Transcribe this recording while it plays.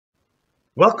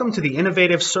Welcome to the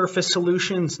Innovative Surface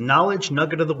Solutions Knowledge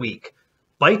Nugget of the Week.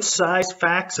 Bite-sized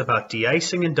facts about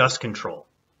de-icing and dust control.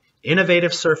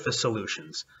 Innovative Surface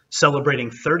Solutions,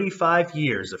 celebrating 35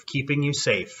 years of keeping you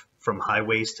safe from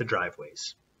highways to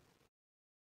driveways.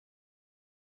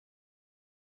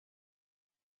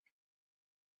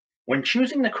 When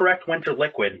choosing the correct winter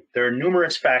liquid, there are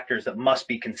numerous factors that must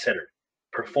be considered.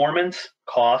 Performance,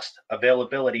 cost,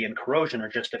 availability, and corrosion are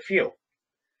just a few.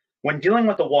 When dealing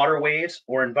with the waterways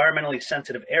or environmentally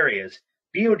sensitive areas,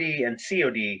 BOD and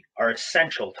COD are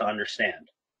essential to understand.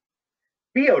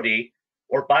 BOD,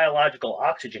 or biological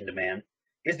oxygen demand,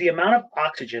 is the amount of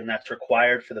oxygen that's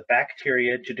required for the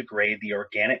bacteria to degrade the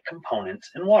organic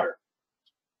components in water.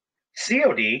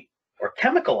 COD, or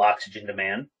chemical oxygen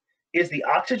demand, is the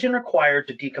oxygen required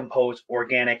to decompose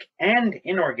organic and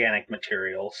inorganic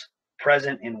materials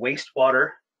present in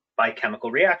wastewater by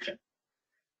chemical reaction.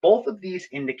 Both of these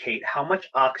indicate how much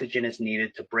oxygen is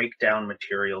needed to break down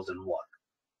materials in water.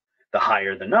 The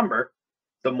higher the number,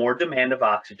 the more demand of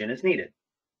oxygen is needed.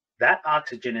 That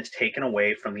oxygen is taken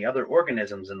away from the other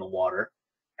organisms in the water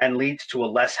and leads to a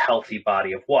less healthy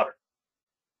body of water.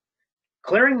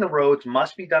 Clearing the roads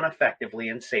must be done effectively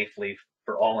and safely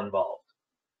for all involved.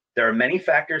 There are many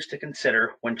factors to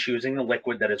consider when choosing the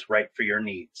liquid that is right for your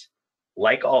needs.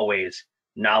 Like always,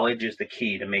 knowledge is the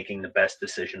key to making the best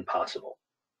decision possible.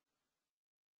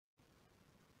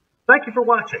 Thank you for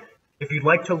watching. If you'd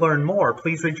like to learn more,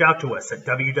 please reach out to us at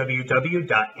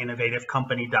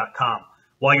www.innovativecompany.com.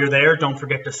 While you're there, don't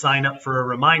forget to sign up for a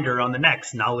reminder on the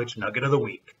next Knowledge Nugget of the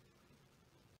Week.